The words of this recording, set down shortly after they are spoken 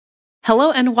Hello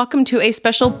and welcome to a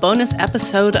special bonus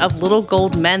episode of Little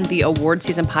Gold Men, the award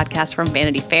season podcast from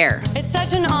Vanity Fair. It's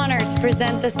such an honor to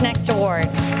present this next award.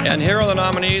 And here are the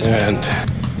nominees. And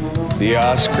the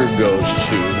Oscar goes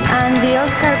to... And the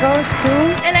Oscar goes to...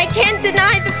 And I can't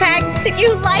deny the fact that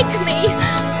you like me.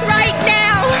 Right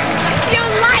now, you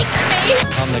like me.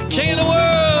 I'm the king of the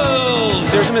world.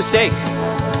 There's a mistake.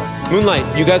 Moonlight,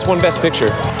 you guys won Best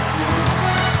Picture.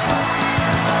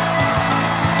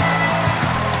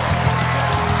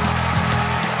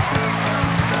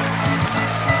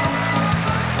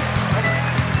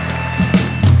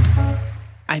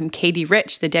 I'm Katie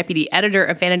Rich, the deputy editor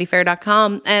of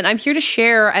VanityFair.com, and I'm here to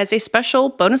share as a special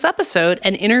bonus episode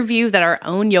an interview that our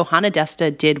own Johanna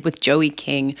Desta did with Joey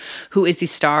King, who is the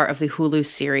star of the Hulu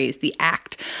series, The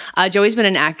Act. Joey's been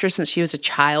an actress since she was a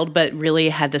child, but really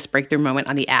had this breakthrough moment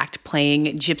on The Act,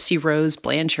 playing Gypsy Rose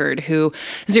Blanchard, who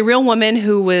is a real woman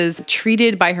who was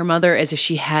treated by her mother as if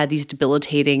she had these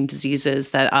debilitating diseases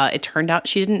that it turned out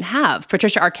she didn't have.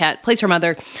 Patricia Arquette plays her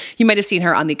mother. You might have seen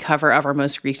her on the cover of our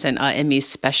most recent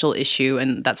Emmys special issue,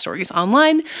 and that story is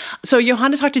online. So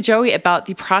Johanna talked to Joey about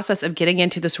the process of getting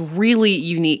into this really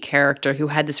unique character who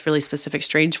had this really specific,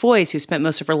 strange voice, who spent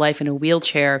most of her life in a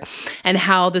wheelchair, and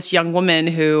how this young woman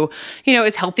who, you know,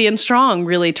 is healthy and strong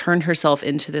really turned herself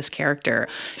into this character.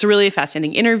 It's a really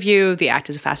fascinating interview. The Act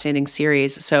is a fascinating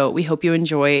series. So we hope you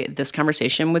enjoy this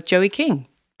conversation with Joey King.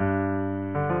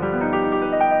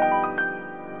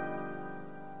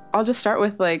 I'll just start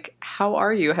with, like, how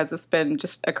are you? Has this been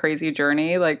just a crazy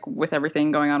journey, like, with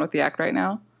everything going on with The Act right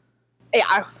now? Yeah,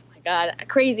 oh my God,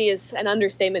 crazy is an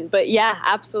understatement. But yeah,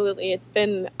 absolutely. It's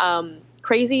been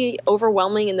crazy,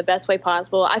 overwhelming in the best way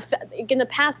possible. In the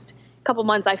past couple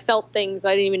months, I felt things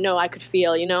I didn't even know I could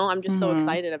feel, you know? I'm just so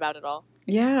excited about it all.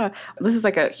 Yeah, this is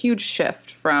like a huge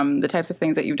shift from the types of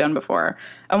things that you've done before.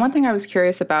 And one thing I was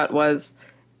curious about was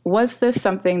this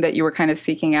something that you were kind of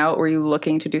seeking out? Were you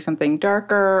looking to do something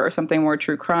darker or something more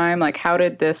true crime? Like, how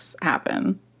did this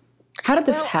happen? How did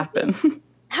this happen?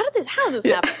 How did this happen?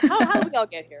 How did we all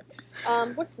get here?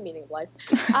 What's the meaning of life?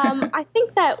 I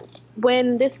think that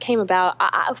when this came about,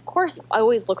 of course, I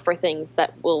always look for things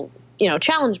that will, you know,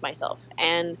 challenge myself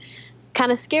and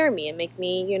kind of scare me and make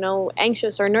me, you know,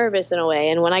 anxious or nervous in a way.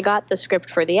 And when I got the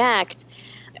script for The Act,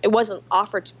 it wasn't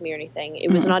offered to me or anything. It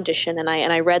was an audition, and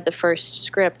I read the first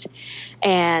script,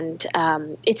 and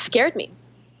it scared me.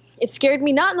 It scared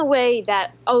me not in the way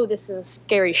that, oh, this is a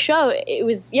scary show. It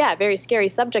was, yeah, very scary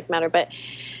subject matter, but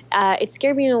it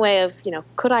scared me in a way of, you know,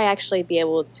 could I actually be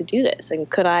able to do this, and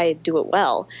could I do it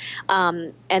well?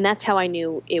 And that's how I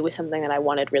knew it was something that I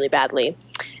wanted really badly.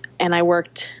 And I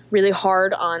worked really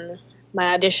hard on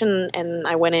my audition, and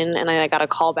I went in, and I got a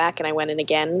call back, and I went in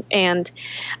again, and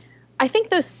I think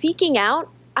those seeking out,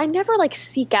 I never like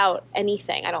seek out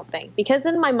anything, I don't think, because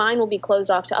then my mind will be closed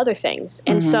off to other things.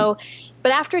 And so,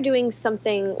 but after doing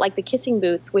something like The Kissing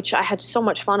Booth, which I had so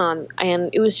much fun on, and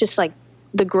it was just like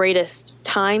the greatest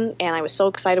time, and I was so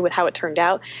excited with how it turned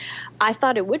out, I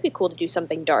thought it would be cool to do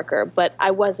something darker, but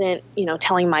I wasn't, you know,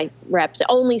 telling my reps,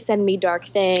 only send me dark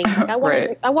things.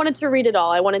 Like, I wanted to read it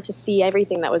all. I wanted to see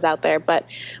everything that was out there. But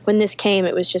when this came,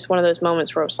 it was just one of those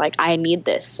moments where it was like, I need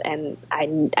this, and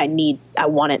I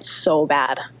want it so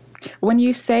bad. When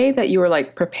you say that you were,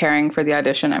 like, preparing for the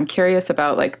audition, I'm curious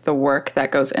about, like, the work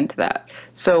that goes into that.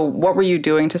 So what were you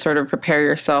doing to sort of prepare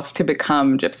yourself to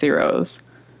become Gypsy Rose?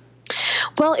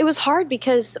 Well, it was hard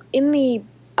because in the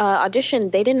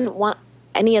audition, they didn't want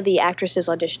any of the actresses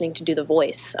auditioning to do the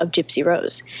voice of Gypsy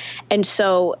Rose. And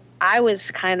so I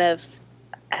was kind of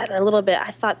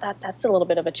I thought that's a little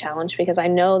bit of a challenge, because I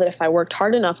know that if I worked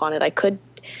hard enough on it, I could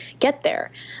get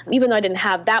there, even though I didn't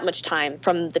have that much time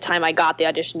from the time I got the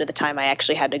audition to the time I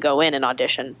actually had to go in and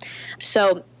audition.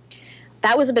 So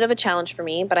that was a bit of a challenge for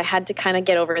me, but I had to kind of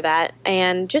get over that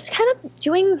and just kind of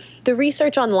doing the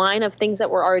research online of things that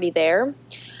were already there.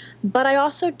 But I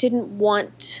also didn't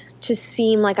want to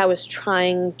seem like I was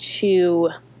trying to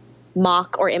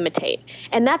mock or imitate.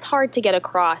 And that's hard to get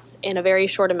across in a very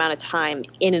short amount of time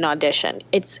in an audition.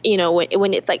 It's, you know,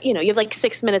 when it's like, you know, you have like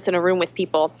 6 minutes in a room with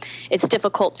people, it's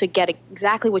difficult to get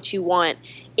exactly what you want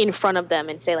in front of them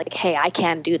and say like, hey, I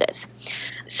can do this.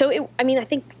 So, I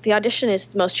think the audition is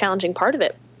the most challenging part of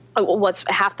it. What's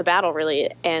half the battle,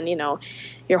 really. And, you know,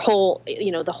 your whole,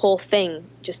 you know, the whole thing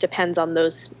just depends on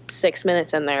those 6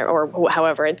 minutes in there, or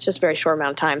however, it's just a very short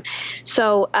amount of time.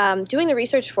 So doing the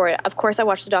research for it, of course, I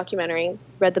watched the documentary,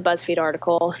 read the BuzzFeed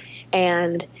article,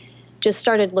 and just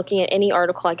started looking at any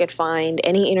article I could find,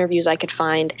 any interviews I could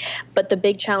find. But the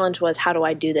big challenge was, how do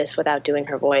I do this without doing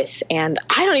her voice? And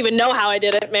I don't even know how I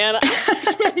did it, man.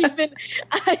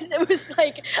 It was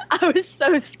like, I was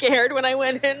so scared when I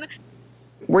went in.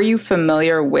 Were you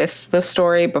familiar with the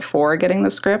story before getting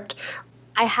the script?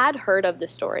 I had heard of the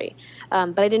story,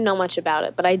 but I didn't know much about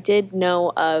it. But I did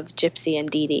know of Gypsy and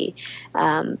Dee Dee.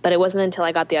 But it wasn't until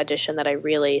I got the audition that I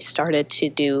really started to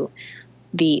do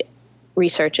the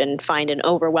research and find an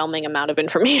overwhelming amount of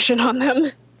information on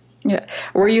them. Yeah.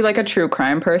 Were you like a true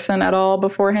crime person at all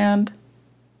beforehand?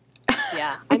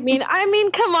 Yeah. I mean,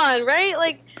 come on, right?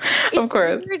 Like, of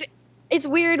course. It's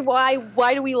weird.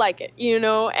 Why do we like it? You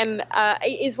know? And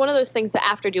it's one of those things that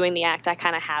after doing the act, I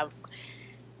kind of have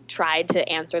tried to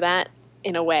answer that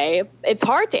in a way. It's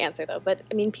hard to answer though, but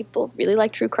I mean, people really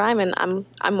like true crime, and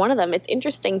I'm one of them. It's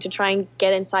interesting to try and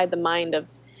get inside the mind of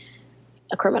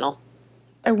a criminal.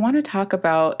 I want to talk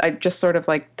about just sort of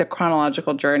like the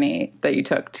chronological journey that you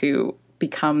took to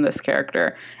become this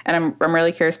character, and I'm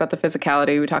really curious about the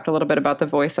physicality. We talked a little bit about the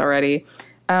voice already,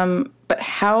 but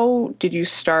how did you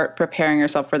start preparing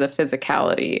yourself for the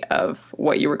physicality of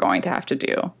what you were going to have to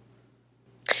do?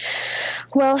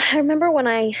 Well, I remember when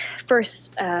I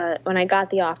first, when I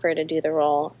got the offer to do the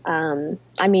role, I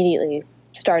immediately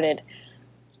started,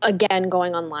 again,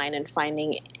 going online and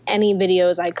finding any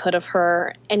videos I could of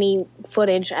her, any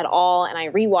footage at all, and I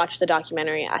rewatched the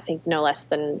documentary, I think no less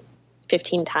than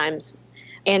 15 times.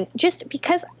 And just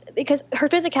because her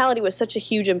physicality was such a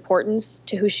huge importance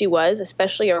to who she was,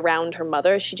 especially around her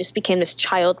mother, she just became this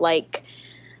childlike,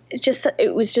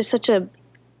 it was just such a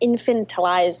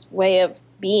infantilized way of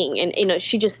being, and you know,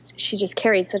 she just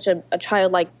carried such a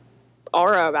childlike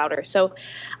aura about her. So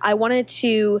I wanted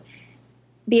to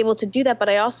be able to do that, but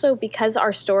I also, because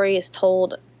our story is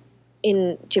told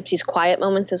in Gypsy's quiet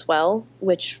moments as well,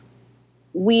 which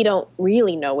we don't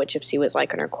really know what Gypsy was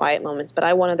like in her quiet moments, but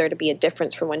I wanted there to be a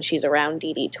difference from when she's around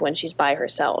Dee Dee to when she's by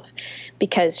herself,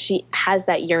 because she has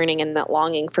that yearning and that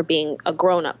longing for being a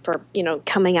grown-up, for, you know,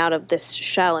 coming out of this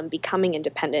shell and becoming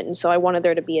independent. And so I wanted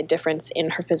there to be a difference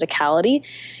in her physicality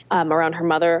around her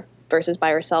mother versus by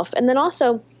herself. And then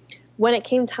also, when it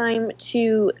came time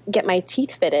to get my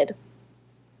teeth fitted,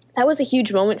 that was a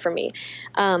huge moment for me,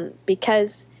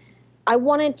 because I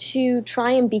wanted to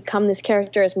try and become this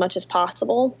character as much as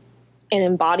possible and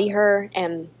embody her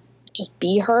and just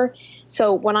be her.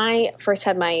 So when I first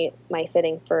had my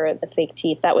fitting for the fake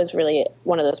teeth, that was really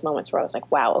one of those moments where I was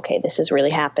like, wow, okay, this is really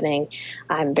happening.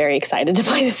 I'm very excited to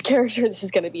play this character. This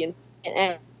is going to be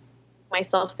and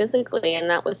myself physically. And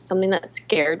that was something that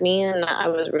scared me and I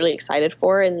was really excited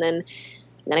for. And then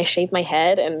I shaved my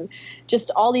head and just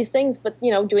all these things, but,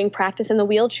 you know, doing practice in the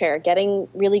wheelchair, getting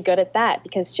really good at that,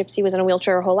 because Gypsy was in a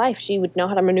wheelchair her whole life. She would know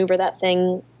how to maneuver that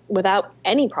thing without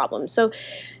any problem. So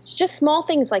just small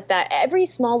things like that, every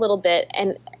small little bit,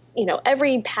 and, you know,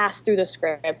 every pass through the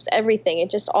scripts, everything, it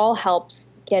just all helps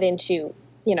get into,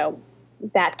 you know,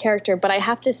 that character. But I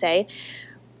have to say,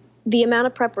 the amount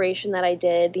of preparation that I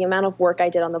did, the amount of work I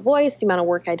did on the voice, the amount of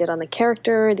work I did on the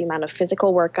character, the amount of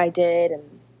physical work I did, and,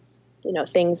 you know,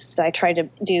 things that I tried to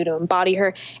do to embody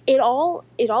her, it all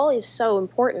is so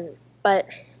important. But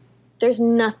there's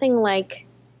nothing like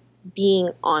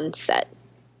being on set.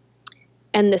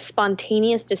 And the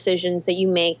spontaneous decisions that you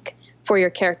make for your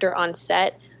character on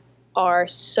set are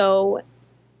so,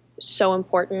 so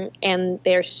important. And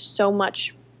they're so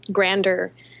much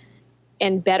grander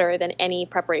and better than any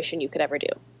preparation you could ever do.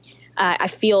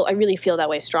 I really feel that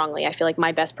way strongly. I feel like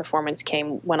my best performance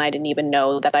came when I didn't even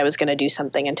know that I was going to do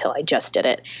something until I just did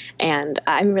it. And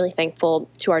I'm really thankful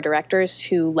to our directors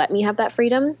who let me have that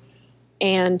freedom,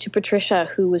 and to Patricia,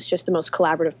 who was just the most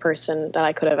collaborative person that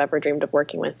I could have ever dreamed of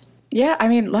working with. Yeah, I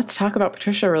mean, let's talk about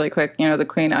Patricia really quick. You know, the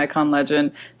Queen, icon,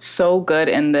 legend, so good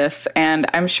in this. And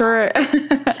I'm sure,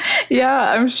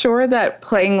 I'm sure that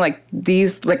playing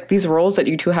these roles that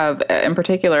you two have in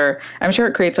particular, I'm sure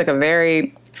it creates like a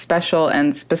very special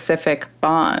and specific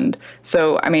bond.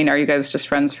 So, I mean, are you guys just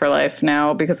friends for life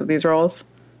now because of these roles?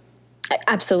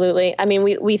 Absolutely. I mean,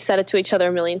 we've said it to each other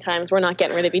a million times. We're not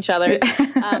getting rid of each other.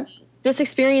 This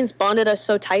experience bonded us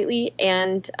so tightly,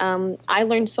 and I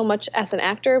learned so much as an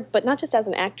actor, but not just as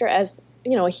an actor, as,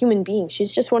 you know, a human being.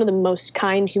 She's just one of the most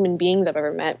kind human beings I've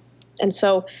ever met. And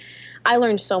so I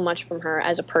learned so much from her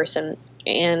as a person,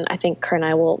 and I think her and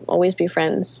I will always be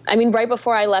friends. I mean, right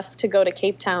before I left to go to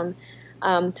Cape Town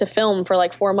to film for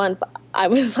like 4 months, I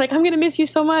was like, I'm going to miss you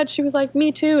so much. She was like,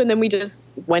 me too. And then we just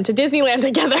went to Disneyland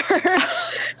together.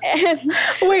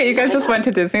 Wait, you guys just went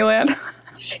to Disneyland?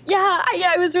 Yeah,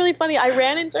 it was really funny. I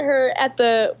ran into her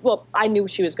I knew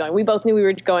she was going. We both knew we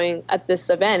were going at this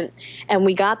event, and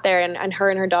we got there, and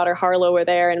her daughter Harlow were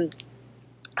there, and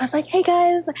I was like, hey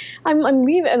guys, I'm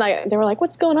leaving. And they were like,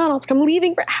 what's going on? I was like, I'm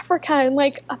leaving for Africa in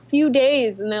like a few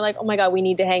days. And they're like, oh my God, we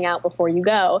need to hang out before you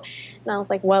go. And I was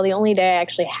like, well, the only day I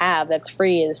actually have that's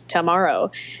free is tomorrow.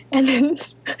 And then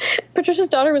Patricia's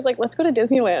daughter was like, let's go to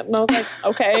Disneyland. And I was like,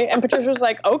 okay. And Patricia was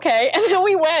like, okay. And then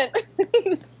we went. It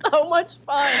was so much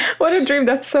fun. What a dream.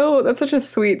 That's such a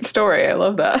sweet story. I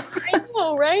love that. I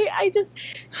know, right?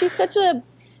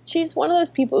 She's one of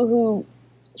those people who,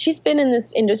 she's been in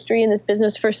this industry, in this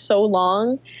business for so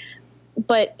long,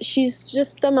 but she's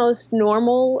just the most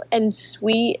normal and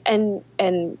sweet and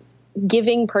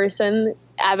giving person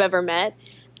I've ever met.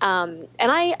 And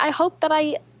I hope that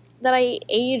I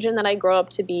age and that I grow up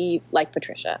to be like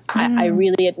Patricia. I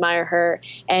really admire her,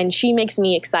 and she makes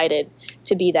me excited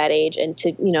to be that age and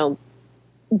to,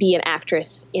 be an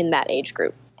actress in that age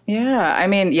group. Yeah, I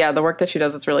mean, the work that she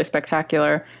does is really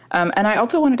spectacular. And I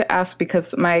also wanted to ask,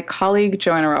 because my colleague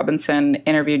Joanna Robinson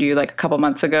interviewed you like a couple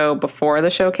months ago before the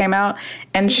show came out,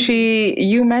 and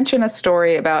you mentioned a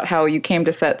story about how you came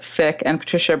to set sick and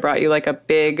Patricia brought you like a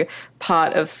big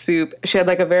pot of soup. She had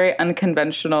like a very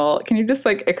unconventional, can you just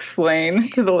like explain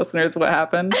to the listeners what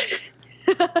happened?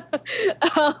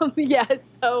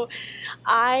 So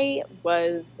I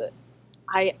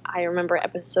remember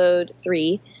episode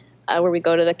 3, where we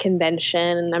go to the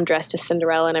convention and I'm dressed as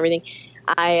Cinderella and everything.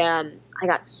 I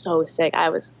got so sick. I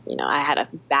was, I had a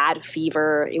bad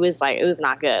fever. It was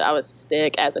not good. I was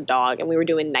sick as a dog, and we were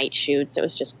doing night shoots. It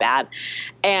was just bad.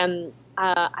 And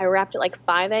I wrapped at like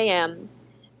 5 a.m.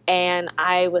 and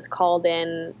I was called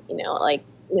in,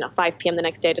 5 p.m. the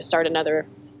next day to start another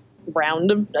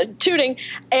round of shooting.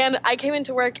 And I came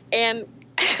into work and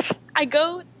I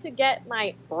go to get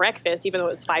my breakfast, even though it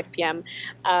was 5 p.m.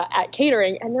 At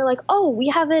catering, and they're like, oh, we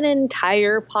have an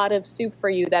entire pot of soup for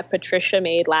you that Patricia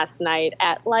made last night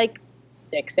at like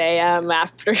 6 a.m.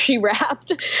 after she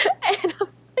wrapped. And I was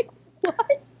like, what?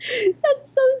 That's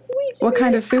so sweet. What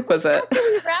kind of soup was it?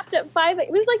 We wrapped at 5.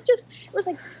 It was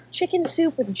like chicken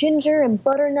soup with ginger and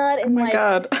butternut and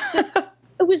God.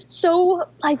 It was so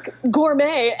like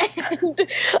gourmet, and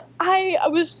I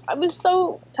was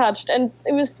so touched, and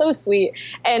it was so sweet.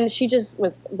 And she just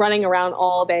was running around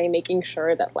all day making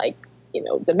sure that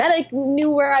the medic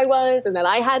knew where I was, and that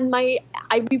I had my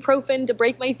ibuprofen to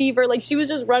break my fever. Like, she was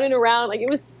just running around. Like, it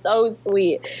was so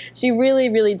sweet. She really,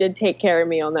 really did take care of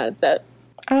me on that set.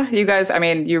 You guys, I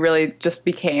mean, you really just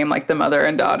became like the mother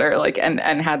and daughter, like, and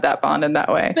had that bond in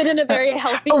that way. But in a very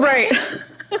healthy way. Right.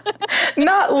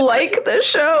 Not like the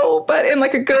show, but in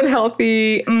like a good,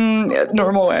 healthy,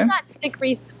 normal way. She got sick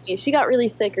recently. She got really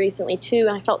sick recently too,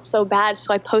 and I felt so bad.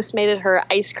 So I postmated her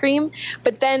ice cream.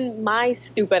 But then my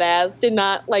stupid ass did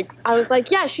not I was like,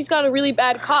 yeah, she's got a really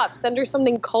bad cough. Send her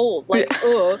something cold.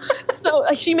 Ugh. So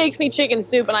she makes me chicken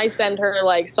soup, and I send her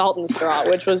like salt and straw,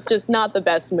 which was just not the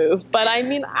best move. But I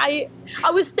mean, I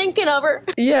was thinking of her.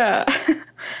 Yeah.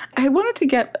 I wanted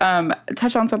to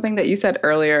touch on something that you said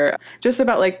earlier, just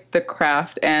about like the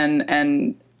craft,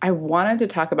 and I wanted to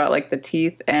talk about like the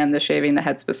teeth and the shaving the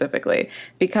head specifically,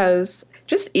 because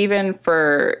just even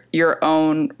for your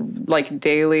own like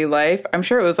daily life, I'm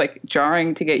sure it was like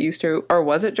jarring to get used to. Or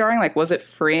was it jarring? Like, was it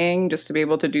freeing just to be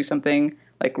able to do something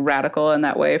like radical in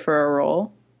that way for a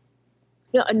role?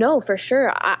 No, for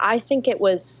sure. I think it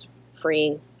was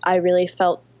freeing. I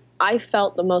felt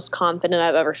the most confident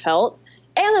I've ever felt.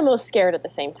 And the most scared at the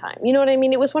same time. You know what I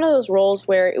mean? It was one of those roles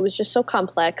where it was just so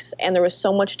complex, and there was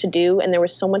so much to do, and there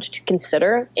was so much to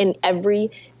consider in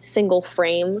every single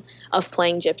frame of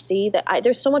playing Gypsy, that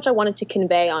there's so much I wanted to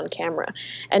convey on camera.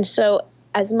 And so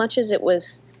as much as it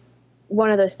was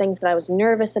one of those things that I was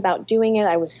nervous about doing it,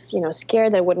 I was,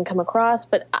 scared that it wouldn't come across,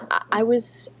 but I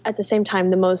was at the same time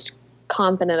the most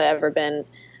confident I've ever been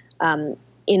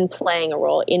in playing a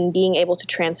role, in being able to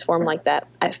transform like that.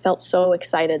 I felt so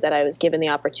excited that I was given the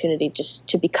opportunity just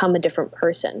to become a different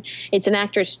person. It's an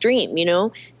actor's dream,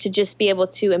 to just be able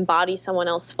to embody someone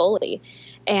else fully.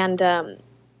 And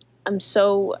I'm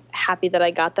so happy that I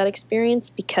got that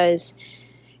experience, because,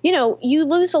 you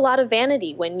lose a lot of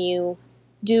vanity when you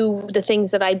do the things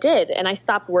that I did. And I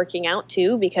stopped working out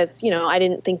too, because, I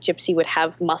didn't think Gypsy would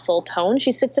have muscle tone.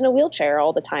 She sits in a wheelchair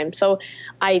all the time. So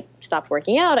I stopped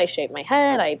working out. I shaved my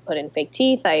head. I put in fake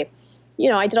teeth. I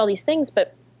did all these things,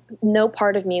 but no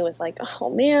part of me was like, oh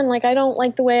man, I don't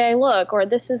like the way I look, or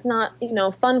this is not,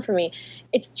 fun for me.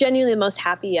 It's genuinely the most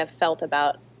happy I've felt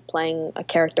about playing a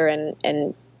character,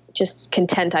 and just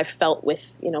content I've felt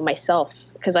with, myself,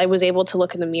 because I was able to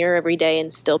look in the mirror every day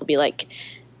and still be like,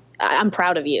 I'm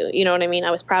proud of you. You know what I mean?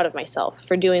 I was proud of myself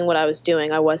for doing what I was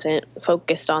doing. I wasn't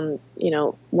focused on,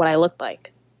 what I looked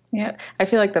like. Yeah, I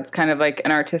feel like that's kind of like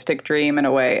an artistic dream in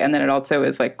a way. And then it also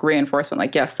is like reinforcement,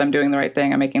 like, yes, I'm doing the right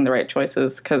thing. I'm making the right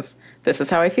choices because this is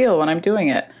how I feel when I'm doing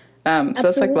it. So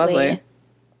it's like lovely.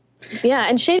 Yeah,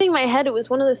 and shaving my head, it was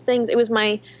one of those things. It was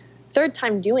my third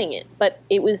time doing it, but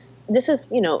this is,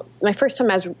 my first time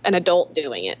as an adult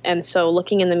doing it. And so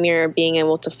looking in the mirror, being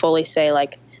able to fully say,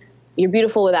 like, you're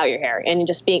beautiful without your hair, and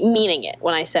just meaning it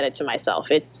when I said it to myself.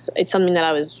 It's something that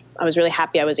I was really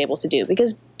happy I was able to do,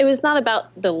 because it was not about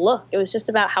the look. It was just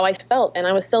about how I felt, and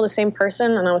I was still the same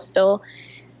person, and I was still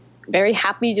very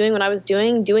happy doing what I was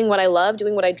doing what I loved,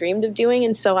 doing what I dreamed of doing.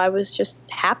 And so I was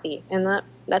just happy, and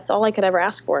that's all I could ever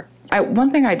ask for. One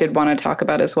thing I did want to talk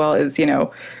about as well is,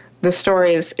 the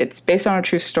story it's based on a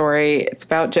true story. It's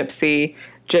about Gypsy.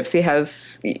 Gypsy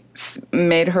has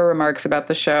made her remarks about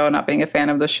the show, not being a fan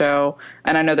of the show.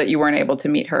 And I know that you weren't able to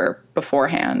meet her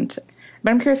beforehand.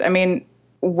 But I'm curious, I mean,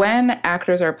 when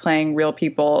actors are playing real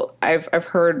people, I've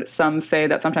heard some say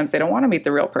that sometimes they don't want to meet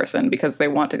the real person because they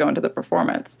want to go into the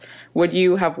performance. Would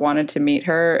you have wanted to meet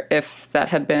her if that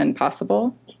had been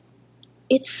possible?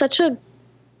 It's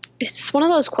one of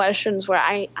those questions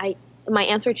where my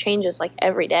answer changes like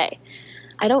every day.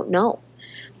 I don't know.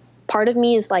 Part of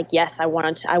me is like, yes, I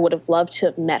would have loved to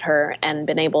have met her and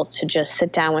been able to just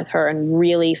sit down with her and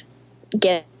really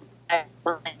get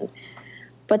mind.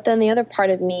 But then the other part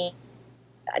of me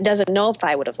doesn't know if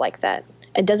I would have liked that.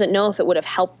 It doesn't know if it would have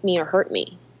helped me or hurt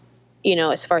me,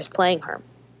 as far as playing her.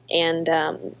 And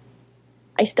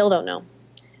I still don't know.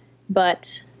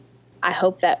 But I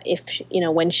hope that if,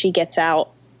 when she gets out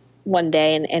one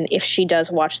day and if she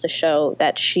does watch the show,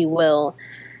 that she will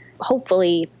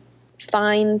hopefully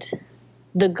find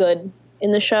the good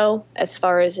in the show, as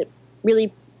far as it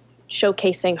really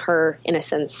showcasing her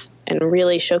innocence and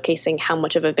really showcasing how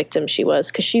much of a victim she was,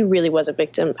 because she really was a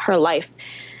victim. Her life,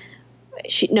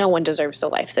 no one deserves the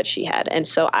life that she had. And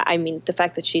so, I mean, the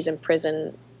fact that she's in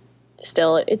prison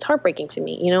still, it's heartbreaking to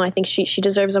me. I think she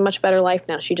deserves a much better life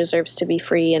now. She deserves to be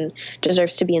free and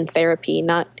deserves to be in therapy,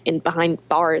 not behind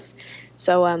bars.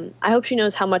 So I hope she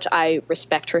knows how much I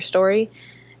respect her story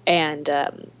and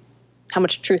how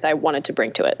much truth I wanted to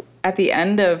bring to it. At the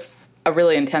end of a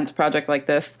really intense project like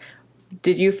this,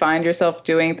 did you find yourself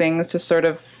doing things to sort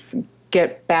of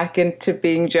get back into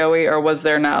being Joey, or was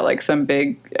there not like some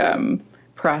big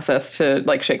process to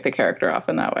like shake the character off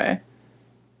in that way?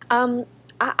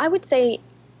 I would say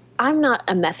I'm not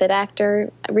a method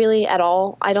actor really at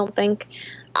all. I don't think.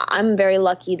 I'm very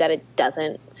lucky that it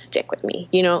doesn't stick with me.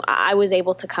 I was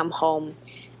able to come home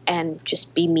and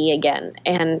just be me again.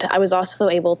 And I was also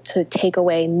able to take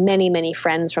away many, many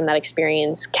friends from that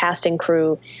experience, cast and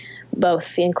crew,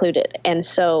 both included. And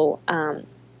so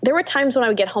there were times when I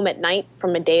would get home at night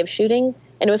from a day of shooting,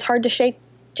 and it was hard to shake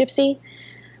Gypsy.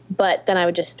 But then I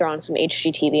would just throw on some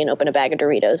HGTV and open a bag of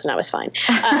Doritos, and I was fine.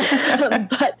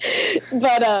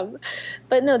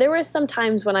 But no, there were some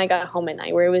times when I got home at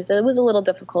night where it was a little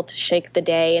difficult to shake the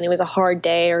day, and it was a hard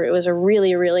day, or it was a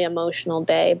really, really emotional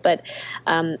day. But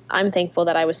I'm thankful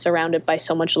that I was surrounded by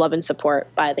so much love and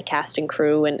support by the cast and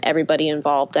crew and everybody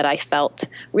involved, that I felt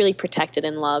really protected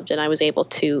and loved, and I was able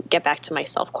to get back to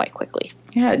myself quite quickly.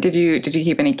 Yeah. Did you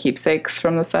keep any keepsakes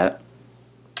from the set?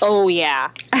 Oh,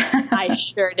 yeah, I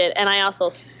sure did. And I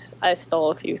stole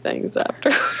a few things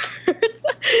afterwards.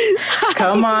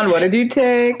 Come on, what did you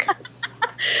take?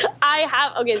 So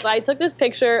I took this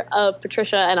picture of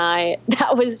Patricia and I,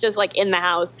 that was just like in the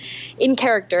house, in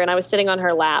character, and I was sitting on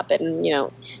her lap, and,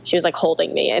 she was like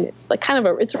holding me, and it's like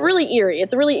it's really eerie.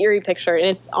 It's a really eerie picture, and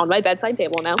it's on my bedside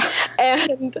table now.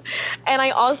 And I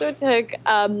also took,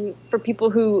 for people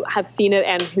who have seen it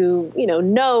and who,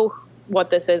 know what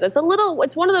this is. It's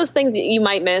one of those things that you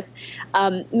might miss.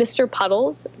 Mr.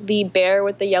 Puddles, the bear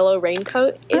with the yellow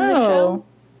raincoat in the show.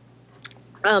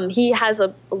 He has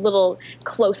a little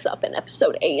close-up in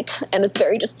episode 8, and it's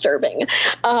very disturbing.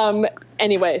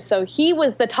 Anyway, so he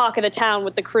was the talk of the town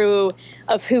with the crew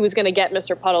of who was going to get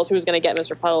Mr. Puddles,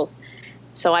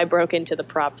 So I broke into the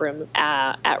prop room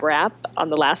at Wrap on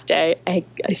the last day. I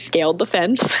scaled the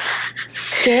fence.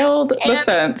 The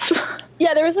fence.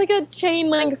 Yeah, there was like a chain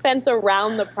link fence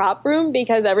around the prop room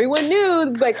because everyone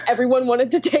knew, like, everyone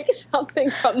wanted to take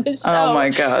something from the show. Oh my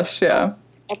gosh, yeah.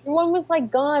 Everyone was like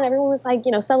gone. Everyone was like,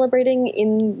 celebrating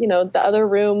in, the other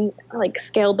room. I like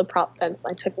scaled the prop fence.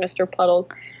 I took Mr. Puddles.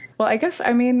 Well, I guess,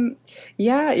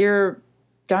 yeah, you're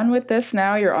done with this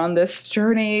now. You're on this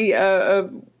journey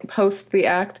post the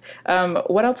act.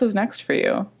 What else is next for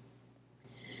you?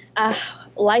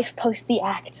 Life post the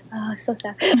act. Oh, so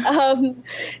sad.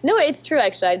 No, it's true,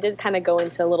 actually. I did kind of go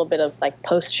into a little bit of like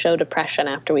post-show depression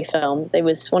after we filmed. It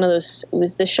was one of those,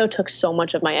 the show took so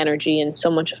much of my energy and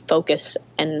so much focus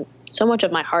and so much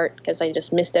of my heart, because I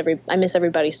just miss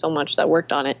everybody so much that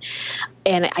worked on it.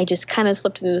 And I just kind of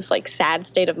slipped into this like sad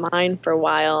state of mind for a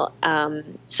while.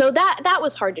 So that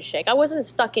was hard to shake. I wasn't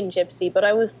stuck in Gypsy, but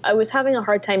I was having a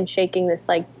hard time shaking this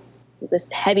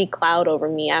heavy cloud over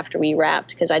me after we wrapped,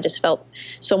 because I just felt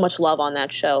so much love on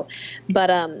that show. But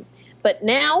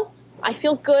now I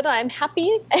feel good. I'm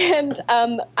happy. And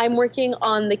I'm working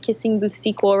on the Kissing Booth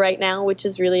sequel right now, which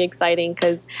is really exciting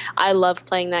because I love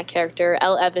playing that character.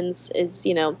 Elle Evans is,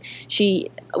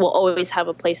 she will always have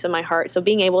a place in my heart. So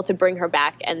being able to bring her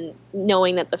back and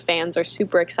knowing that the fans are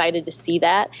super excited to see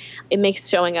that, it makes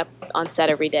showing up on set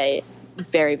every day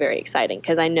very, very exciting,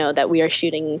 because I know that we are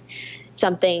shooting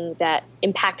something that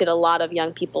impacted a lot of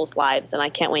young people's lives, and I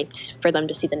can't wait for them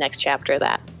to see the next chapter of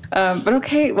that. But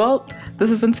okay, well, this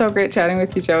has been so great chatting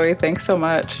with you, Joey. Thanks so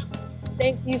much.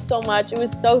 Thank you so much. It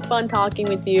was so fun talking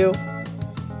with you.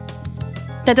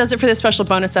 That does it for this special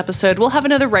bonus episode. We'll have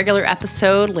another regular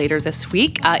episode later this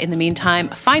week. In the meantime,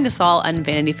 find us all on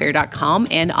VanityFair.com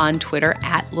and on Twitter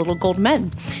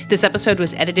 @LittleGoldMen. This episode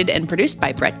was edited and produced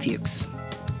by Brett Fuchs.